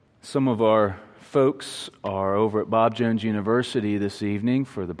Some of our folks are over at Bob Jones University this evening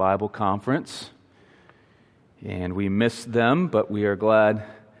for the Bible conference, and we missed them, but we are glad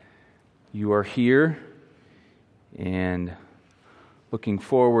you are here and looking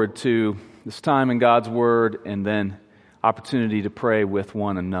forward to this time in God's Word and then opportunity to pray with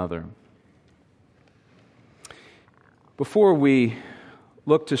one another. Before we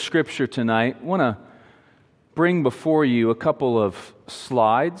look to Scripture tonight, I want to bring before you a couple of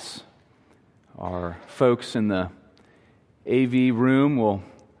slides. Our folks in the AV room will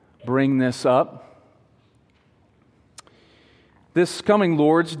bring this up. This coming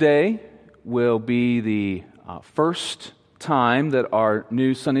Lord's Day will be the first time that our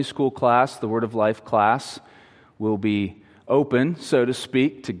new Sunday school class, the Word of Life class, will be open, so to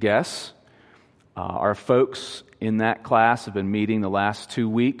speak, to guests. Our folks in that class have been meeting the last 2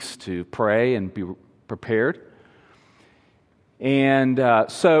 weeks to pray and be prepared. And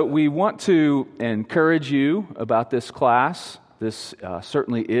so we want to encourage you about this class. This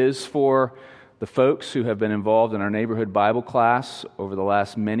certainly is for the folks who have been involved in our neighborhood Bible class over the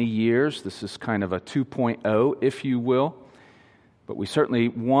last many years. This is kind of a 2.0, if you will. But we certainly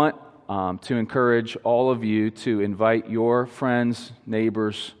want to encourage all of you to invite your friends,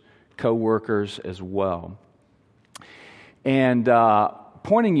 neighbors, co-workers as well. And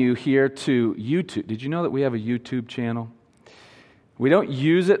pointing you here to YouTube. Did you know that we have a YouTube channel? We don't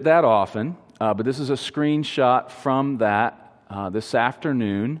use it that often, but this is a screenshot from that this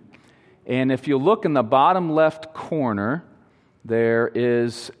afternoon. And if you look in the bottom left corner, there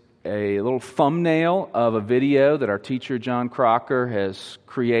is a little thumbnail of a video that our teacher, John Crocker, has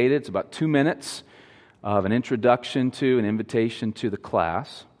created. It's about 2 minutes of an introduction to, an invitation to the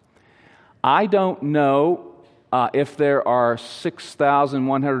class. I don't know if there are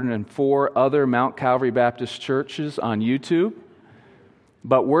 6,104 other Mount Calvary Baptist churches on YouTube,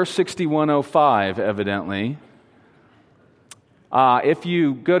 but we're 6105, evidently. If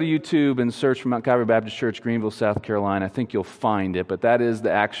you go to YouTube and search for Mount Calvary Baptist Church, Greenville, South Carolina, I think you'll find it, but that is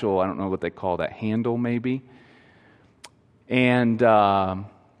the actual, I don't know what they call that, handle maybe. And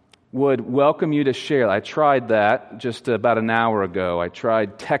would welcome you to share. I tried that just about an hour ago. I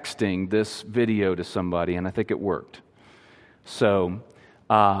tried texting this video to somebody, and I think it worked. So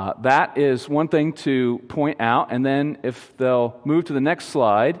that is one thing to point out. And then if they'll move to the next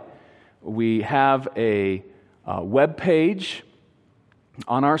slide, we have a web page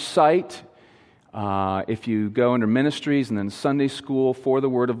on our site. If you go under Ministries and then Sunday School for the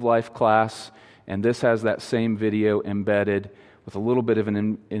Word of Life class, and this has that same video embedded with a little bit of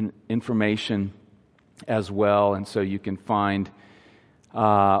information as well, and so you can find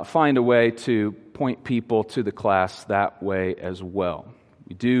a way to point people to the class that way as well.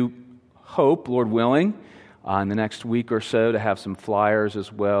 We do hope, Lord willing, in the next week or so to have some flyers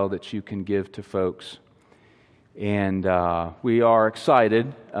as well that you can give to folks. And we are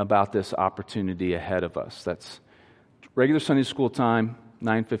excited about this opportunity ahead of us. That's regular Sunday school time,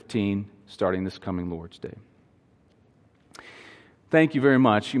 9:15, starting this coming Lord's Day. Thank you very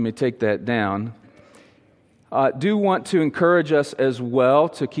much. You may take that down. Do want to encourage us as well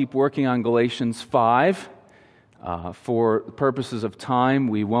to keep working on Galatians 5. For the purposes of time,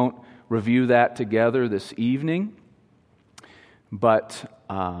 we won't review that together this evening, but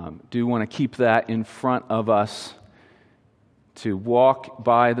do want to keep that in front of us to walk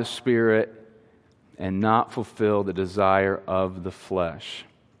by the Spirit and not fulfill the desire of the flesh.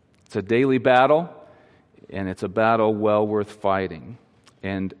 It's a daily battle, and it's a battle well worth fighting.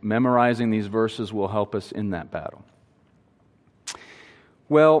 And memorizing these verses will help us in that battle.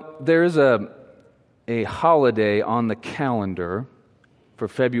 Well, there is a holiday on the calendar for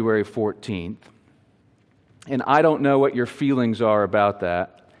February 14th. And I don't know what your feelings are about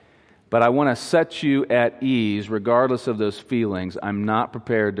that, but I want to set you at ease regardless of those feelings. I'm not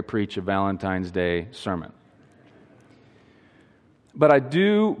prepared to preach a Valentine's Day sermon. But I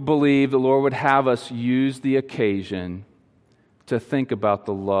do believe the Lord would have us use the occasion to think about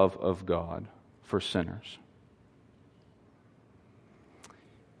the love of God for sinners.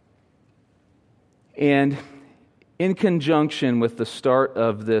 And in conjunction with the start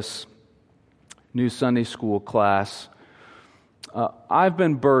of this new Sunday school class, I've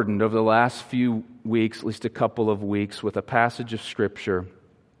been burdened over the last few weeks, at least a couple of weeks, with a passage of Scripture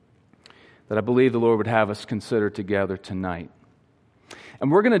that I believe the Lord would have us consider together tonight.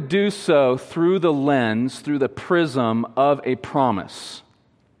 And we're going to do so through the lens, through the prism of a promise.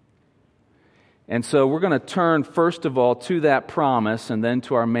 And so we're going to turn first of all to that promise and then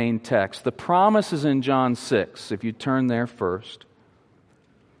to our main text. The promise is in John 6, if you turn there first.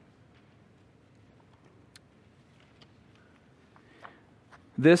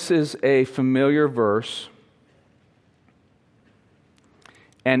 This is a familiar verse,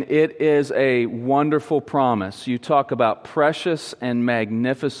 and it is a wonderful promise. You talk about precious and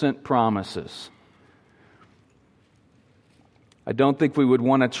magnificent promises. I don't think we would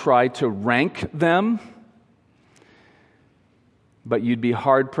want to try to rank them, but you'd be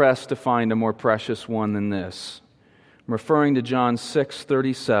hard-pressed to find a more precious one than this. I'm referring to John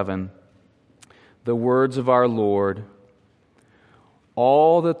 6:37, the words of our Lord,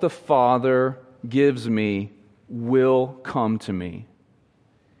 "All that the Father gives me will come to me,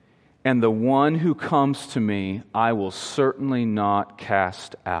 and the one who comes to me I will certainly not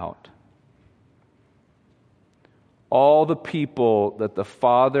cast out." All the people that the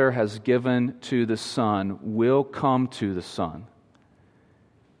Father has given to the Son will come to the Son.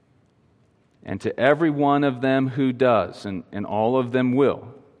 And to every one of them who does, and all of them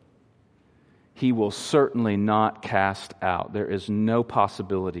will, He will certainly not cast out. There is no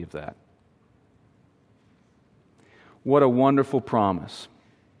possibility of that. What a wonderful promise.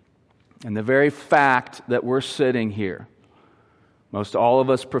 And the very fact that we're sitting here, most all of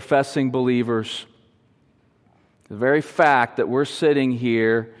us professing believers, the very fact that we're sitting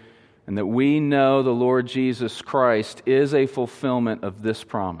here and that we know the Lord Jesus Christ is a fulfillment of this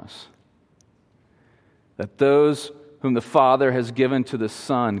promise. That those whom the Father has given to the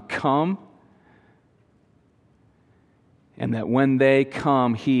Son come, and that when they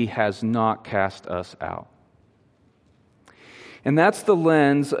come, He has not cast us out. And that's the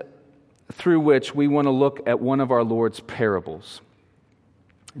lens through which we want to look at one of our Lord's parables.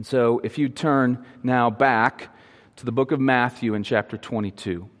 And so if you turn now back to the book of Matthew in chapter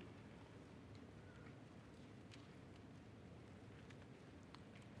 22.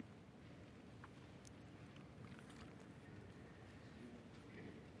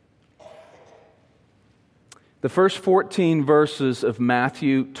 The first 14 verses of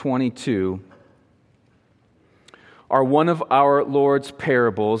Matthew 22 are one of our Lord's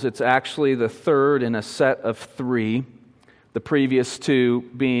parables. It's actually the third in a set of three, the previous two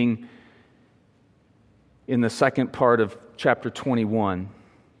being in the second part of chapter 21.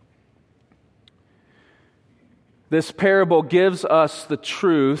 This parable gives us the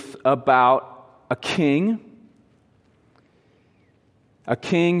truth about a king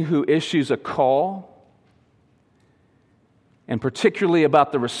who issues a call, and particularly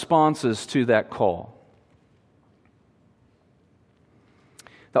about the responses to that call.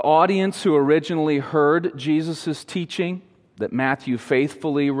 The audience who originally heard Jesus' teaching, that Matthew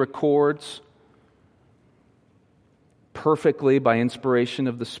faithfully records perfectly by inspiration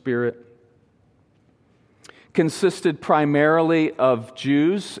of the Spirit, consisted primarily of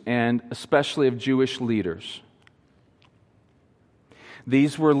Jews and especially of Jewish leaders.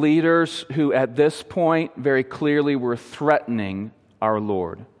 These were leaders who at this point very clearly were threatening our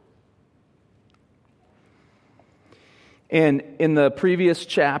Lord. And in the previous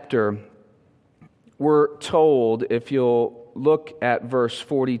chapter, we're told, if you'll look at verse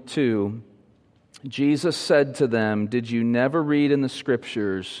 42, Jesus said to them, "Did you never read in the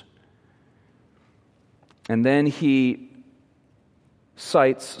Scriptures?" And then he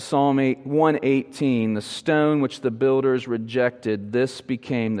cites Psalm 118, "The stone which the builders rejected, this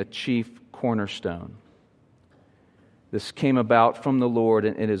became the chief cornerstone. This came about from the Lord,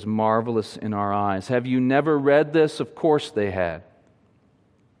 and it is marvelous in our eyes." Have you never read this? Of course they had.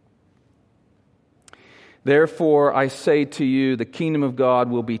 "Therefore I say to you, the kingdom of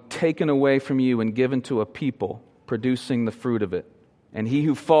God will be taken away from you and given to a people, producing the fruit of it. And he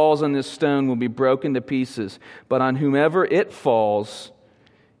who falls on this stone will be broken to pieces, but on whomever it falls,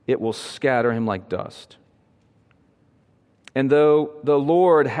 it will scatter him like dust." And though the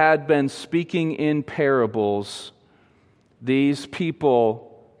Lord had been speaking in parables, these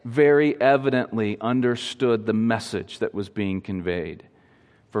people very evidently understood the message that was being conveyed.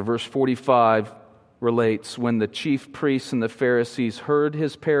 For verse 45 relates, "When the chief priests and the Pharisees heard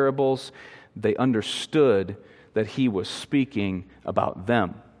his parables, they understood that he was speaking about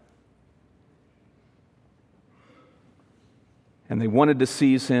them. And they wanted to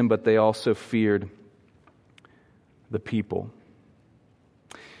seize him, but they also feared the people."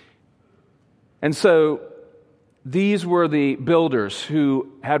 And so these were the builders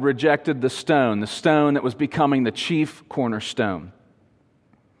who had rejected the stone that was becoming the chief cornerstone.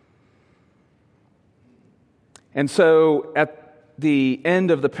 And so at the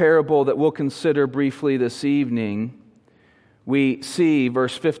end of the parable that we'll consider briefly this evening, we see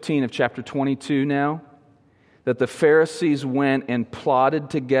verse 15 of chapter 22 now, that the Pharisees went and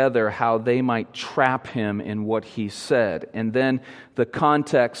plotted together how they might trap him in what he said. And then the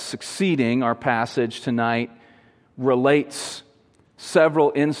context succeeding our passage tonight relates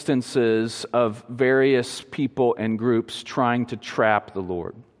several instances of various people and groups trying to trap the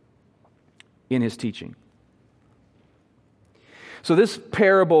Lord in his teaching. So this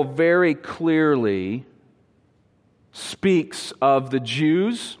parable very clearly speaks of the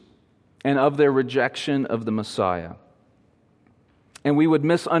Jews and of their rejection of the Messiah. And we would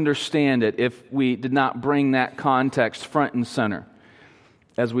misunderstand it if we did not bring that context front and center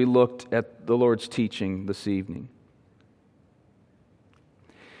as we looked at the Lord's teaching this evening.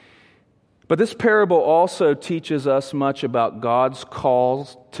 But this parable also teaches us much about God's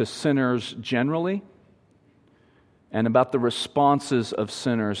calls to sinners generally and about the responses of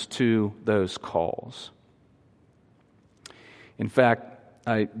sinners to those calls. In fact,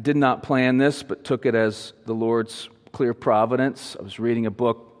 I did not plan this, but took it as the Lord's clear providence. I was reading a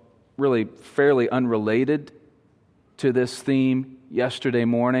book really fairly unrelated to this theme yesterday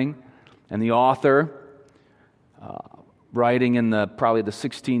morning, and the author, writing in probably the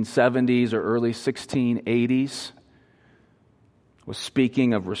 1670s or early 1680s, was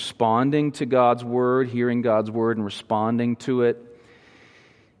speaking of responding to God's Word, hearing God's Word and responding to it.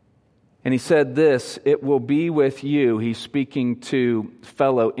 And he said this, "It will be with you," he's speaking to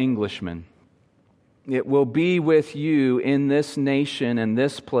fellow Englishmen, "it will be with you in this nation and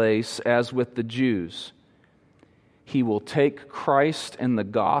this place as with the Jews. He will take Christ and the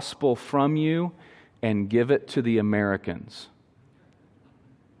gospel from you and give it to the Americans."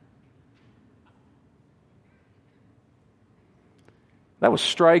 That was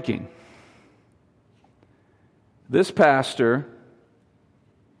striking. This pastor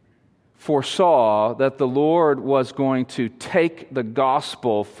foresaw that the Lord was going to take the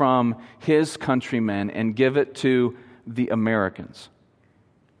gospel from his countrymen and give it to the Americans.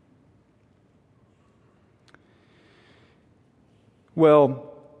 Well,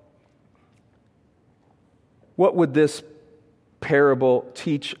 what would this parable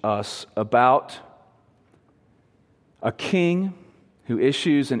teach us about a king who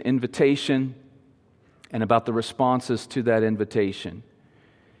issues an invitation and about the responses to that invitation,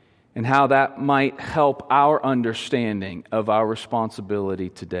 and how that might help our understanding of our responsibility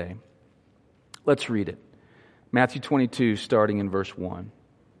today? Let's read it. Matthew 22, starting in verse 1.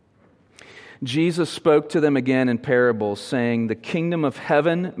 Jesus spoke to them again in parables, saying, "The kingdom of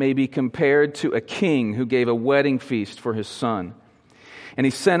heaven may be compared to a king who gave a wedding feast for his son. And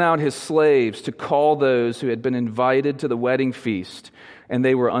he sent out his slaves to call those who had been invited to the wedding feast, and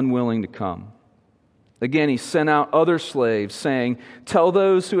they were unwilling to come. Again, he sent out other slaves, saying, 'Tell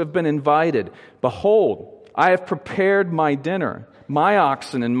those who have been invited, behold, I have prepared my dinner. My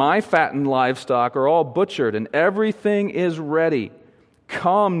oxen and my fattened livestock are all butchered, and everything is ready.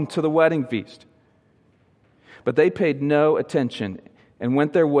 Come to the wedding feast.' But they paid no attention and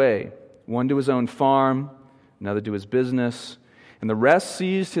went their way, one to his own farm, another to his business, and the rest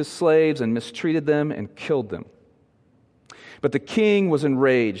seized his slaves and mistreated them and killed them. But the king was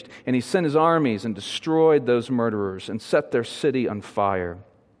enraged, and he sent his armies and destroyed those murderers and set their city on fire.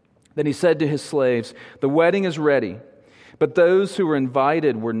 Then he said to his slaves, 'The wedding is ready, but those who were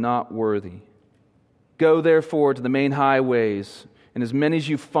invited were not worthy. Go therefore to the main highways, and as many as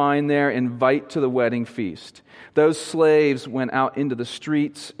you find there, invite to the wedding feast.' Those slaves went out into the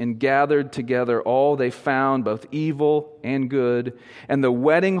streets and gathered together all they found, both evil and good, and the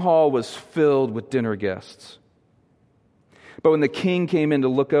wedding hall was filled with dinner guests. But when the king came in to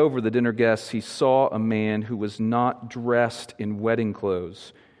look over the dinner guests, he saw a man who was not dressed in wedding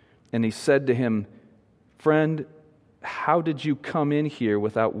clothes. And he said to him, 'Friend, how did you come in here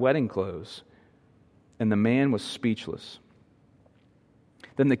without wedding clothes?' And the man was speechless.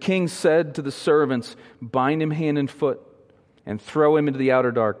 Then the king said to the servants, 'Bind him hand and foot, and throw him into the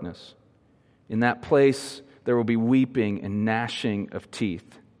outer darkness. In that place there will be weeping and gnashing of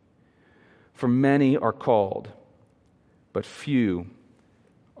teeth. For many are called, but few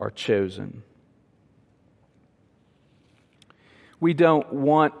are chosen.'" We don't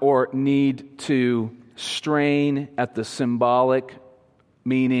want or need to strain at the symbolic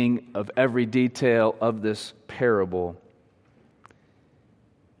meaning of every detail of this parable.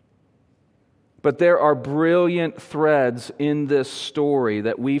 But there are brilliant threads in this story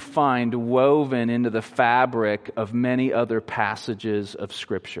that we find woven into the fabric of many other passages of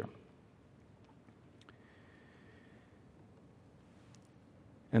Scripture.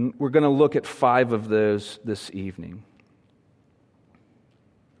 And we're going to look at 5 of those this evening.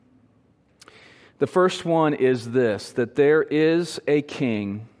 The first one is this, that there is a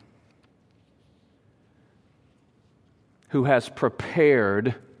king who has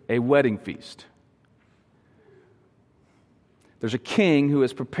prepared a wedding feast. There's a king who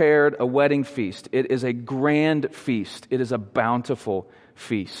has prepared a wedding feast. It is a grand feast. It is a bountiful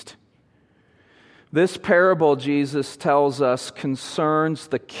feast. This parable, Jesus tells us, concerns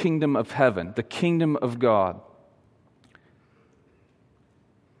the kingdom of heaven, the kingdom of God.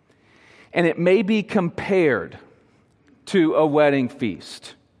 And it may be compared to a wedding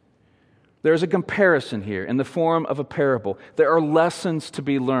feast. There's a comparison here in the form of a parable. There are lessons to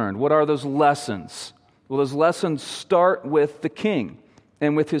be learned. What are those lessons? Well, those lessons start with the king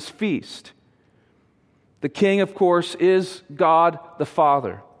and with his feast. The king, of course, is God the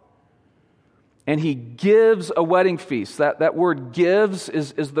Father. And he gives a wedding feast. That word gives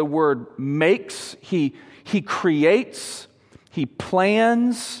is the word makes. He creates, he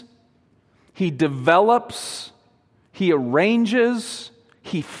plans, he develops, he arranges,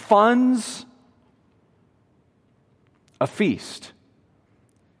 he funds a feast.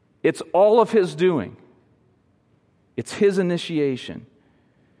 It's all of his doing. It's his initiation.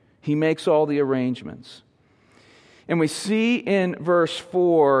 He makes all the arrangements. And we see in verse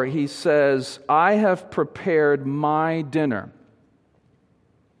 4, he says, I have prepared my dinner.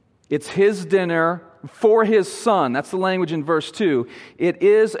 It's his dinner for his son. That's the language in verse 2. It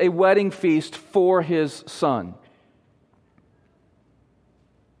is a wedding feast for his son.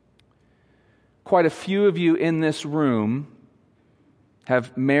 Quite a few of you in this room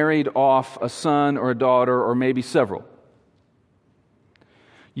have married off a son or a daughter or maybe several.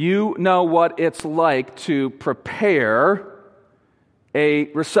 You know what it's like to prepare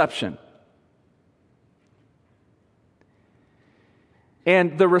a reception.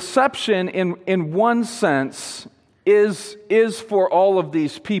 And the reception, in one sense, is for all of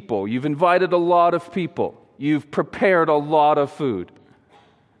these people. You've invited a lot of people. You've prepared a lot of food.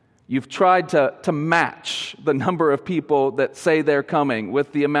 You've tried to match the number of people that say they're coming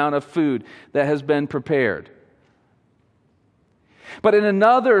with the amount of food that has been prepared. But in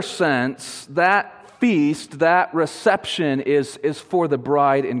another sense, that feast, that reception is for the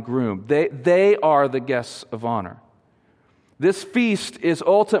bride and groom. They are the guests of honor. This feast is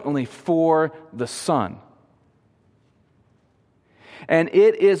ultimately for the son. And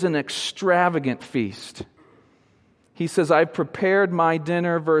it is an extravagant feast. He says, I've prepared my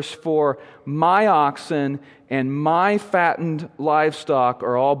dinner, verse 4, my oxen and my fattened livestock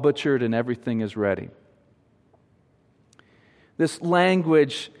are all butchered and everything is ready. This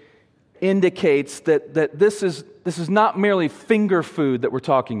language indicates that this is not merely finger food that we're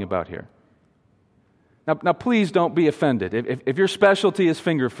talking about here. Now please don't be offended if your specialty is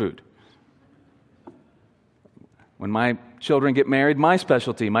finger food. When my children get married, my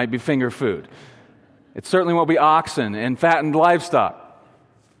specialty might be finger food. It certainly won't be oxen and fattened livestock.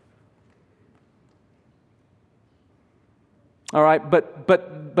 All right,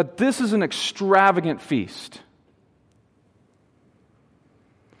 but this is an extravagant feast.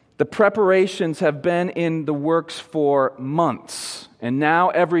 The preparations have been in the works for months, and now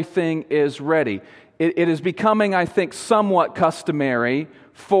everything is ready. It is becoming, I think, somewhat customary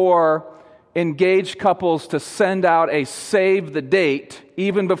for engaged couples to send out a save the date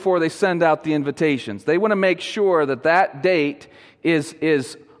even before they send out the invitations. They want to make sure that date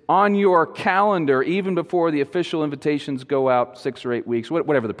is on your calendar even before the official invitations go out 6 or 8 weeks,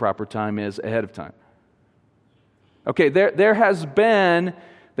 whatever the proper time is, ahead of time. Okay, there's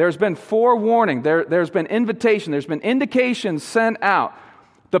been forewarning, there's been invitation, there's been indications sent out.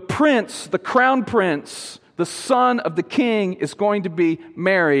 The prince, the crown prince, the son of the king is going to be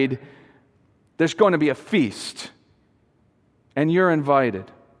married. There's going to be a feast, and you're invited.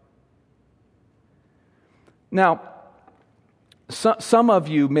 Now, some of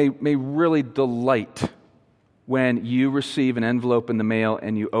you may really delight when you receive an envelope in the mail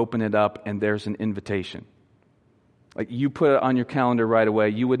and you open it up and there's an invitation. Like you put it on your calendar right away.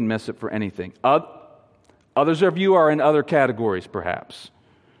 You wouldn't miss it for anything. Others of you are in other categories, perhaps.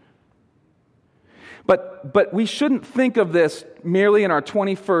 But we shouldn't think of this merely in our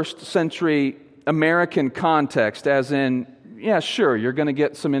 21st century American context, as in, yeah, sure, you're going to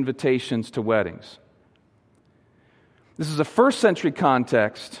get some invitations to weddings. This is a first century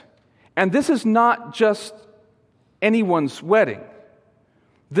context, and this is not just anyone's wedding.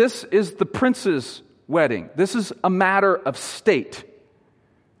 This is the prince's wedding. This is a matter of state.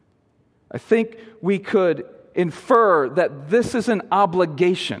 I think we could infer that this is an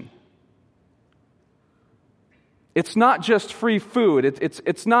obligation. It's not just free food.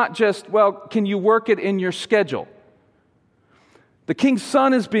 It's not just, well, can you work it in your schedule? The king's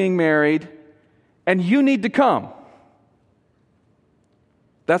son is being married, and you need to come.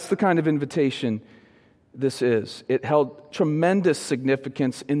 That's the kind of invitation this is. It held tremendous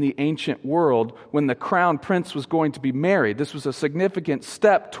significance in the ancient world when the crown prince was going to be married. This was a significant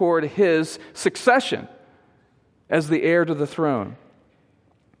step toward his succession as the heir to the throne.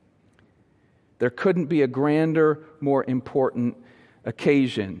 There couldn't be a grander, more important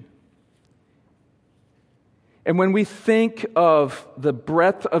occasion. And when we think of the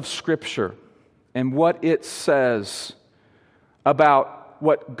breadth of Scripture and what it says about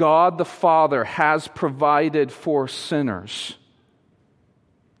what God the Father has provided for sinners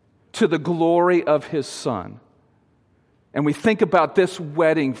to the glory of His Son, and we think about this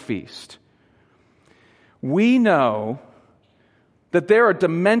wedding feast, we know that there are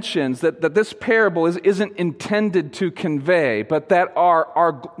dimensions that this parable isn't intended to convey, but that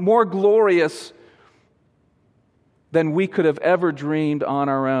are more glorious than we could have ever dreamed on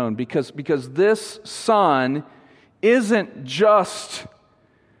our own. Because this son isn't just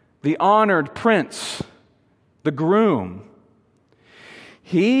the honored prince, the groom.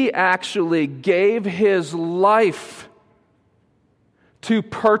 He actually gave his life to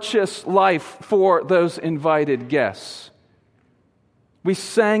purchase life for those invited guests. We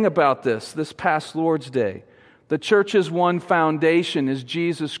sang about this past Lord's Day. The church's one foundation is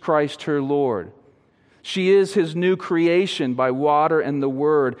Jesus Christ, her Lord. She is His new creation by water and the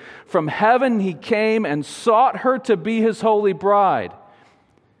Word. From heaven He came and sought her to be His holy bride.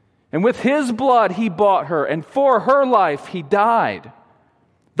 And with His blood He bought her, and for her life He died.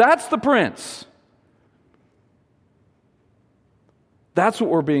 That's the Prince. That's what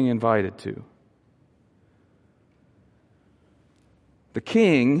we're being invited to. The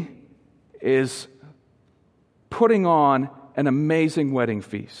King is putting on an amazing wedding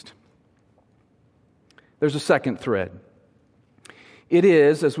feast. There's a second thread. It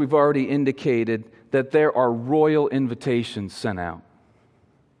is, as we've already indicated, that there are royal invitations sent out.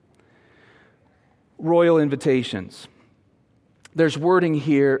 Royal invitations. There's wording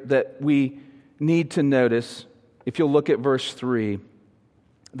here that we need to notice. If you'll look at verse 3,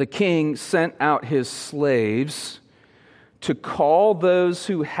 the king sent out his slaves to call those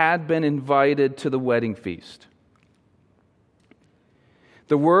who had been invited to the wedding feast.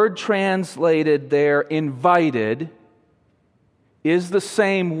 The word translated there, invited, is the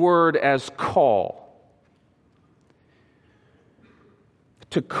same word as call.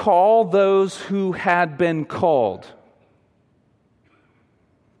 To call those who had been called.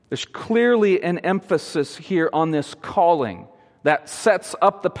 There's clearly an emphasis here on this calling that sets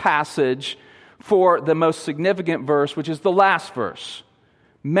up the passage for the most significant verse, which is the last verse.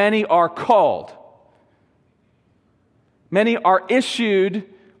 Many are called. Many are issued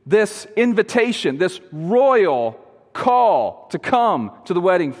this invitation, this royal call to come to the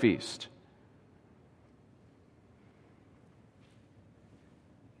wedding feast.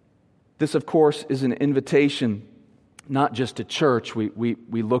 This, of course, is an invitation not just to church. We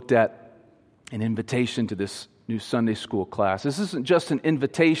looked at an invitation to this new Sunday school class. This isn't just an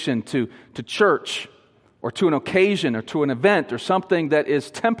invitation to church or to an occasion or to an event or something that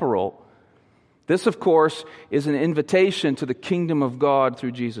is temporal. This, of course, is an invitation to the kingdom of God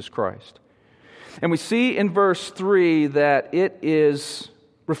through Jesus Christ. And we see in verse 3 that it is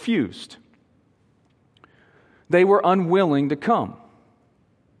refused. They were unwilling to come.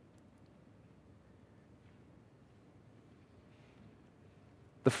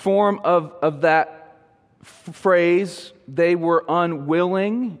 The form of that phrase, they were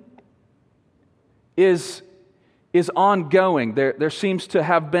unwilling, is ongoing. There seems to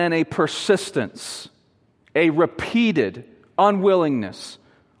have been a persistence, a repeated unwillingness,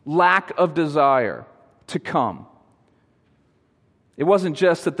 lack of desire to come. It wasn't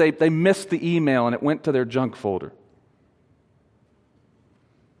just that they missed the email and it went to their junk folder.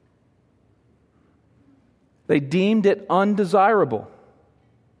 They deemed it undesirable.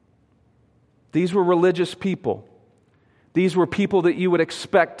 These were religious people. These were people that you would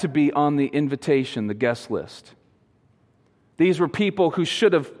expect to be on the invitation, the guest list. These were people who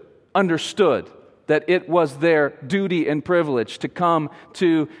should have understood that it was their duty and privilege to come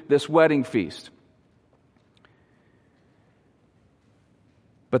to this wedding feast.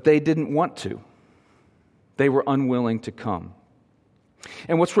 But they didn't want to. They were unwilling to come.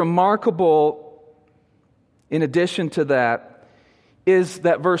 And what's remarkable, in addition to that, is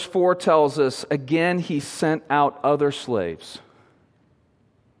that verse 4 tells us, again, he sent out other slaves.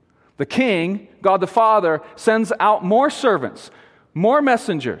 The king, God the Father, sends out more servants, more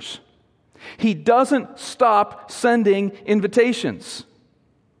messengers. He doesn't stop sending invitations.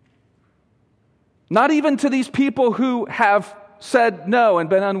 Not even to these people who have said no and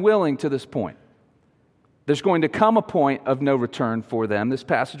been unwilling to this point. There's going to come a point of no return for them. This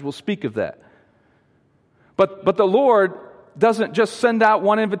passage will speak of that. But the Lord doesn't just send out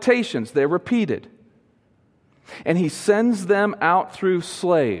one invitations, they're repeated. And he sends them out through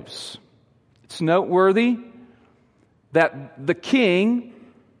slaves. It's noteworthy that the king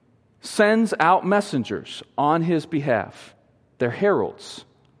sends out messengers on his behalf. They're heralds.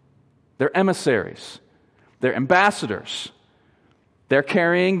 They're emissaries. They're ambassadors. They're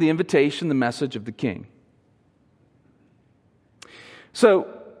carrying the invitation, the message of the king.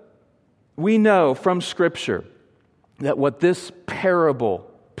 So, we know from Scripture that what this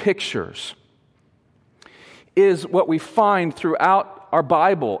parable pictures is what we find throughout our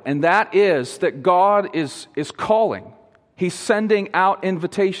Bible, and that is that God is calling. He's sending out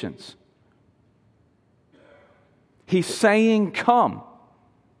invitations. He's saying, come.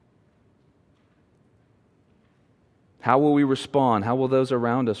 How will we respond? How will those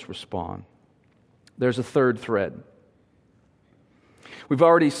around us respond? There's a third thread. We've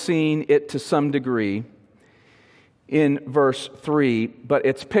already seen it to some degree in verse 3, but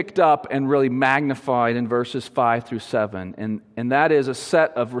it's picked up and really magnified in verses 5 through 7. And that is a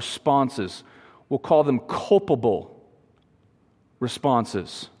set of responses. We'll call them culpable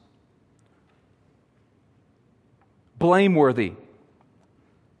responses. Blameworthy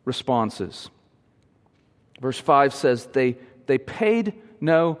responses. Verse 5 says, they paid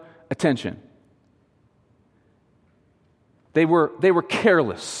no attention. They were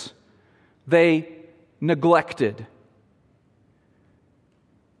careless. They neglected.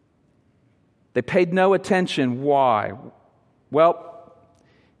 They paid no attention. Why? Well,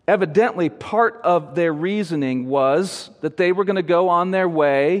 evidently part of their reasoning was that they were going to go on their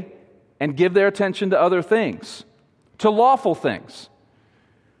way and give their attention to other things, to lawful things.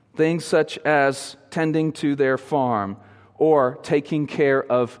 Things such as tending to their farm or taking care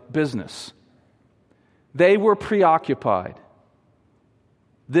of business. They were preoccupied.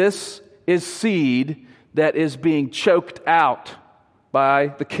 This is seed that is being choked out by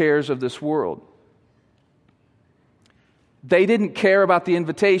the cares of this world. They didn't care about the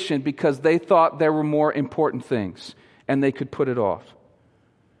invitation because they thought there were more important things and they could put it off.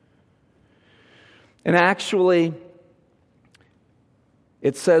 And actually,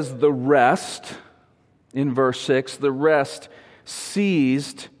 it says the rest, in verse 6, the rest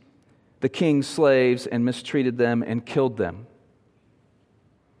seized the king's slaves and mistreated them and killed them.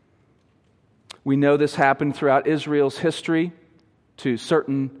 We know this happened throughout Israel's history to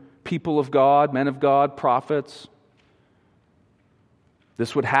certain people of God, men of God, prophets.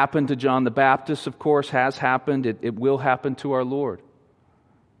 This would happen to John the Baptist, of course, has happened. It will happen to our Lord.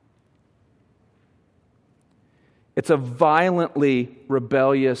 It's a violently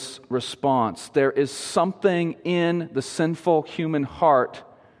rebellious response. There is something in the sinful human heart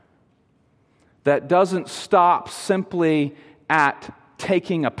that doesn't stop simply at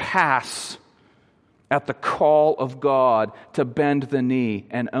taking a pass at the call of God to bend the knee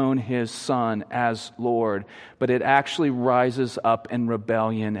and own His Son as Lord, but it actually rises up in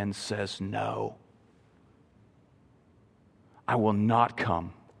rebellion and says, no, I will not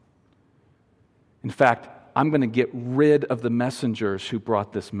come. In fact, I'm going to get rid of the messengers who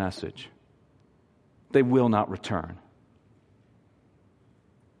brought this message. They will not return.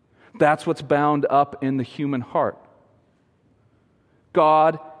 That's what's bound up in the human heart.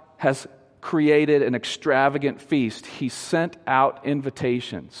 God has created an extravagant feast. He sent out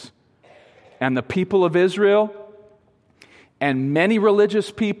invitations. And the people of Israel and many religious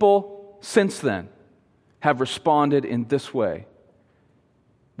people since then have responded in this way.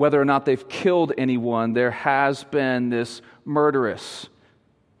 Whether or not they've killed anyone, there has been this murderous,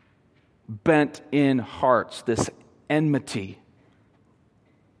 bent-in hearts, this enmity.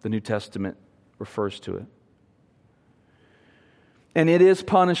 The New Testament refers to it. And it is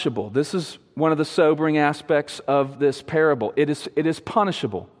punishable. This is one of the sobering aspects of this parable. It is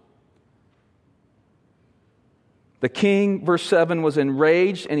punishable. The king, verse 7, was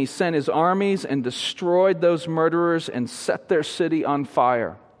enraged, and he sent his armies and destroyed those murderers and set their city on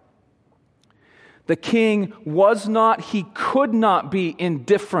fire. The king was not, he could not be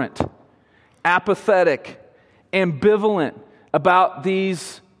indifferent, apathetic, ambivalent about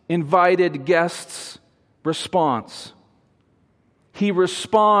these invited guests' response. He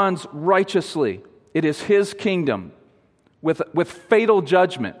responds righteously. It is his kingdom with fatal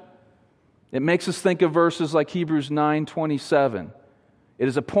judgment. It makes us think of verses like Hebrews 9:27. It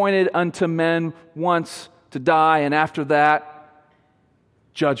is appointed unto men once to die, and after that,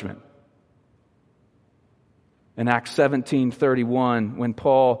 judgment. In Acts 17:31, when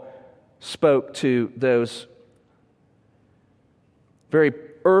Paul spoke to those very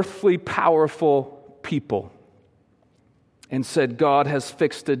earthly, powerful people and said, God has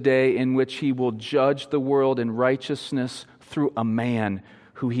fixed a day in which he will judge the world in righteousness through a man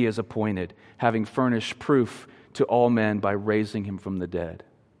who he has appointed, having furnished proof to all men by raising him from the dead.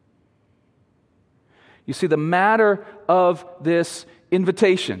 You see, the matter of this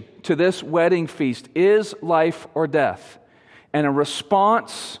invitation to this wedding feast is life or death. And a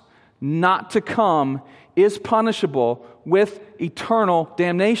response not to come is punishable with eternal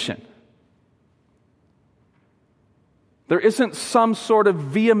damnation. There isn't some sort of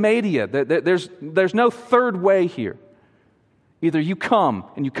via media. There's no third way here. Either you come,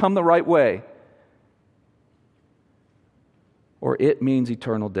 and you come the right way, or it means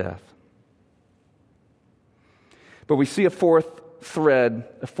eternal death. But we see a fourth thread,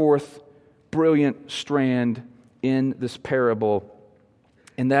 a fourth brilliant strand in this parable,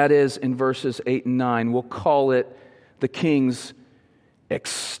 and that is in verses 8 and 9. We'll call it the king's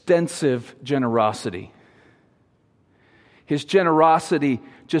extensive generosity. His generosity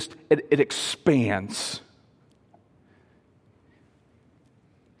just, it expands.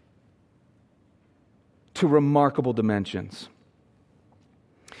 To remarkable dimensions.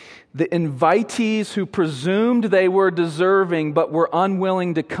 The invitees who presumed they were deserving but were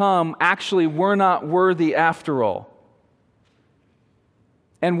unwilling to come actually were not worthy after all.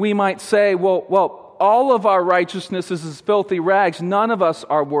 And we might say, well, all of our righteousness is as filthy rags. None of us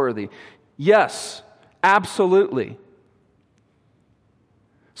are worthy. Yes, absolutely.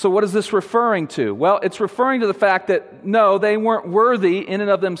 So what is this referring to? Well, it's referring to the fact that, no, they weren't worthy in and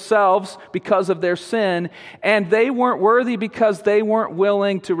of themselves because of their sin, and they weren't worthy because they weren't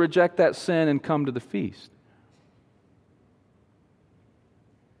willing to reject that sin and come to the feast.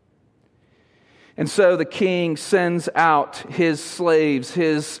 And so the king sends out his slaves,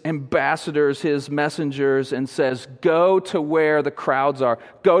 his ambassadors, his messengers, and says, go to where the crowds are.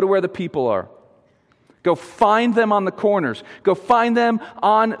 Go to where the people are. Go find them on the corners. Go find them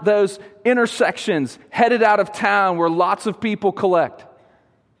on those intersections headed out of town where lots of people collect.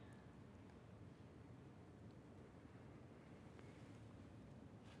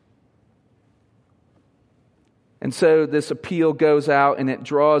 And so this appeal goes out and it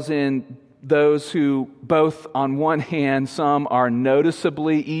draws in those who both on one hand, some are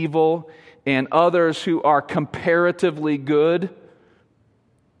noticeably evil and others who are comparatively good.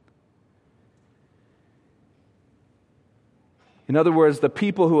 In other words, the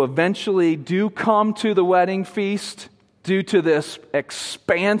people who eventually do come to the wedding feast due to this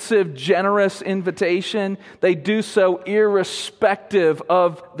expansive, generous invitation, they do so irrespective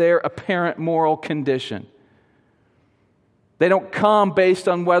of their apparent moral condition. They don't come based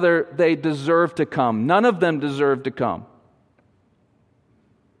on whether they deserve to come. None of them deserve to come.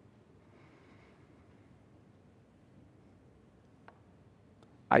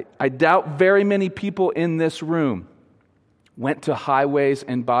 I doubt very many people in this room went to highways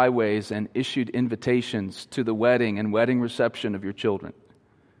and byways and issued invitations to the wedding and wedding reception of your children.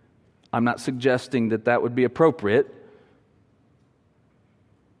 I'm not suggesting that that would be appropriate.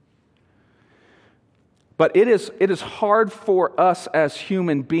 But it is hard for us as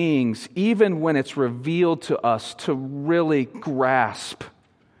human beings, even when it's revealed to us, to really grasp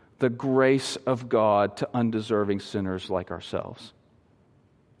the grace of God to undeserving sinners like ourselves.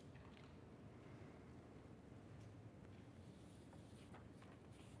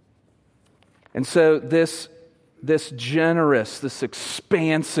 And so this generous, this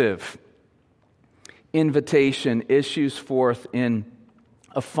expansive invitation issues forth in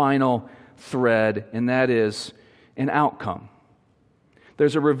a final thread, and that is an outcome.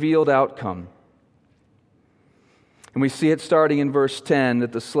 There's a revealed outcome. And we see it starting in verse 10,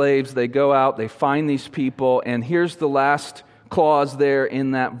 that the slaves, they go out, they find these people, and here's the last clause there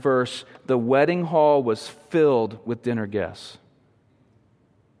in that verse. The wedding hall was filled with dinner guests.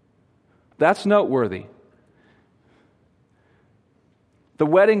 That's noteworthy. The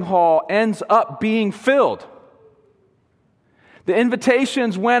wedding hall ends up being filled. The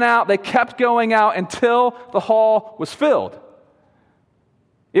invitations went out, they kept going out until the hall was filled.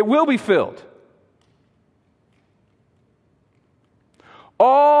 It will be filled.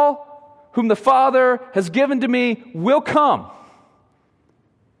 All whom the Father has given to me will come.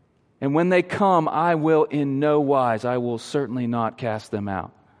 And when they come, I will in no wise, I will certainly not cast them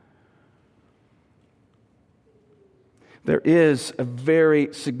out. There is a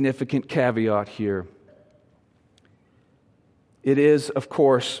very significant caveat here. It is, of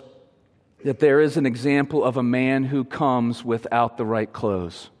course, that there is an example of a man who comes without the right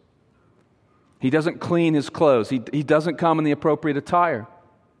clothes. He doesn't clean his clothes. He doesn't come in the appropriate attire.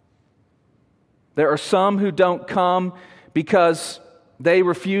 There are some who don't come because They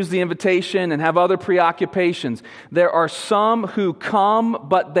refuse the invitation and have other preoccupations. There are some who come,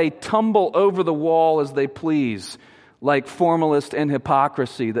 but they tumble over the wall as they please, like formalist and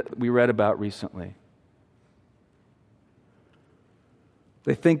hypocrisy that we read about recently.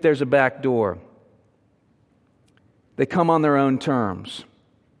 They think there's a back door. They come on their own terms.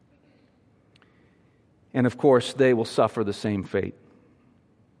 And of course, they will suffer the same fate.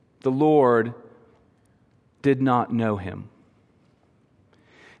 The Lord did not know him.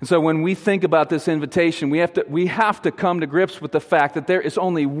 And so when we think about this invitation, we have to come to grips with the fact that there is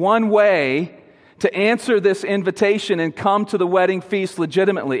only one way to answer this invitation and come to the wedding feast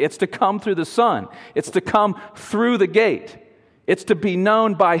legitimately. It's to come through the Son. It's to come through the gate. It's to be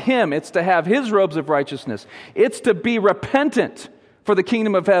known by Him. It's to have His robes of righteousness. It's to be repentant, for the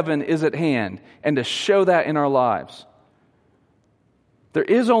kingdom of heaven is at hand, and to show that in our lives. There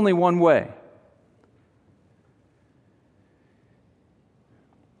is only one way.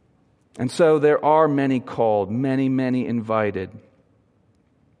 And so there are many called, many, many invited.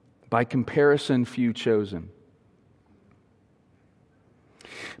 By comparison, few chosen.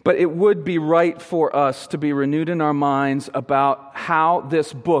 But it would be right for us to be renewed in our minds about how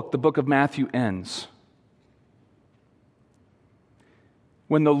this book, the book of Matthew, ends.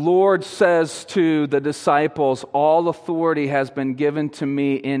 When the Lord says to the disciples, "All authority has been given to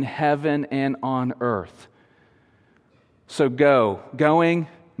me in heaven and on earth. So going,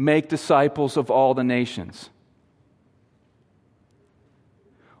 make disciples of all the nations."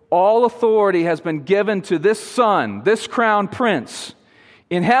 All authority has been given to this Son, this crowned prince,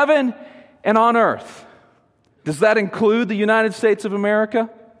 in heaven and on earth. Does that include the United States of America?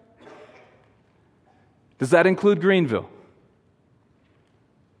 Does that include Greenville?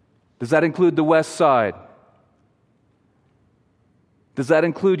 Does that include the West Side? Does that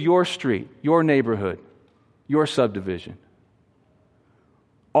include your street, your neighborhood, your subdivision?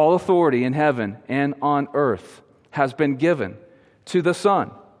 All authority in heaven and on earth has been given to the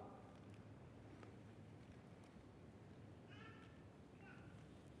Son.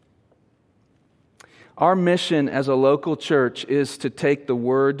 Our mission as a local church is to take the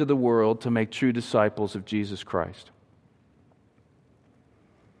word to the world to make true disciples of Jesus Christ.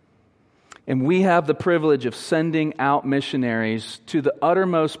 And we have the privilege of sending out missionaries to the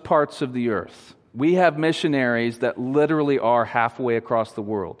uttermost parts of the earth. We have missionaries that literally are halfway across the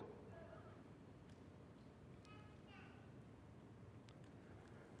world.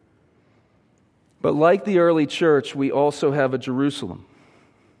 But like the early church, we also have a Jerusalem.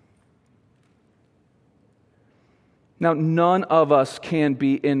 Now, none of us can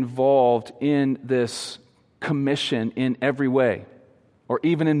be involved in this commission in every way, or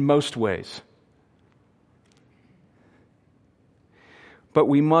even in most ways. But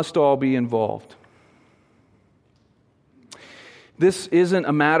we must all be involved. This isn't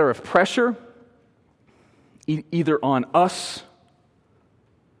a matter of pressure, either on us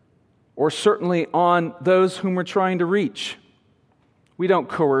or certainly on those whom we're trying to reach. We don't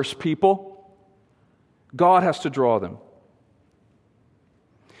coerce people. God has to draw them.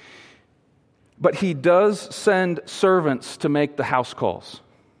 But He does send servants to make the house calls.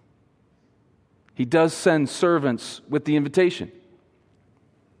 He does send servants with the invitation.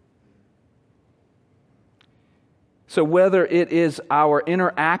 So whether it is our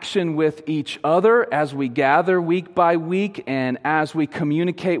interaction with each other as we gather week by week and as we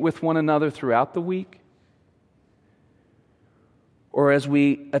communicate with one another throughout the week, or as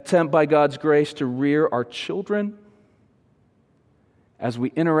we attempt by God's grace to rear our children, as we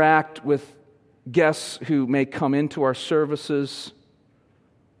interact with guests who may come into our services,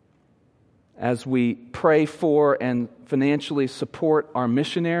 as we pray for and financially support our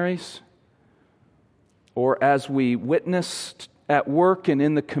missionaries, or as we witness at work and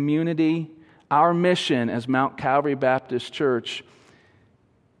in the community, our mission as Mount Calvary Baptist Church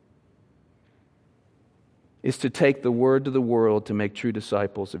is to take the word to the world to make true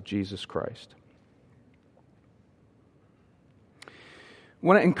disciples of Jesus Christ. I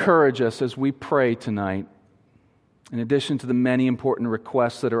want to encourage us as we pray tonight, in addition to the many important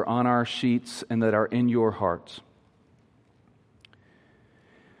requests that are on our sheets and that are in your hearts,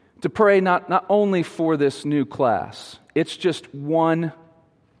 to pray not only for this new class. It's just one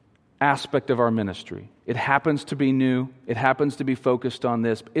aspect of our ministry. It happens to be new. It happens to be focused on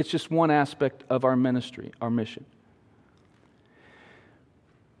this. It's just one aspect of our ministry, our mission.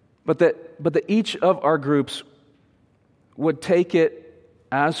 But that each of our groups would take it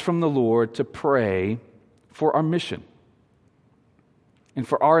as from the Lord to pray for our mission and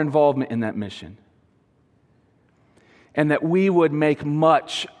for our involvement in that mission. And that we would make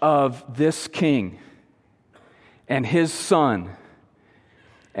much of this King and His Son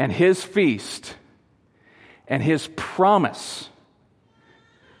and His feast and His promise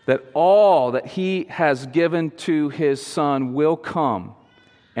that all that He has given to His Son will come,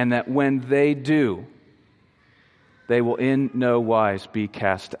 and that when they do, they will in no wise be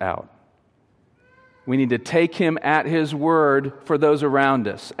cast out. We need to take Him at His word for those around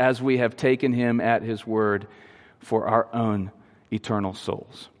us, as we have taken Him at His word for our own eternal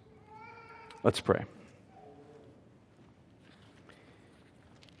souls. Let's pray.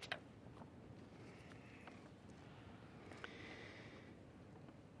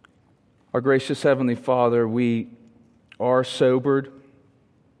 Our gracious Heavenly Father, we are sobered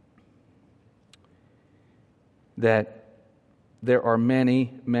that there are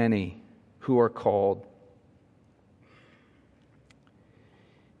many, many who are called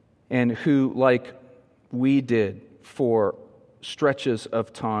and who, like we did for stretches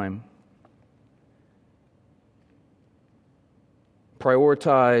of time,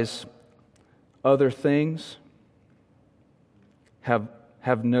 prioritize other things, have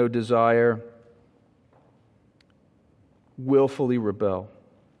no desire, willfully rebel.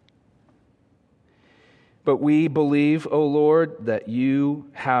 But we believe, O Lord, that You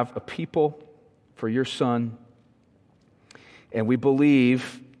have a people for Your Son, and we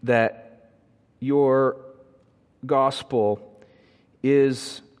believe that Your gospel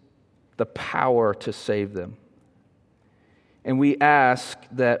is the power to save them. And we ask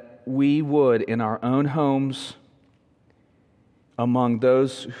that we would, in our own homes, among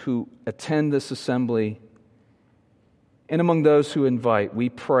those who attend this assembly, and among those who invite, we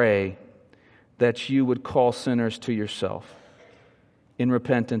pray that You would call sinners to Yourself in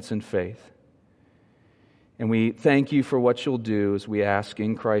repentance and faith. And we thank You for what You'll do, as we ask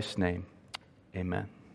in Christ's name. Amen.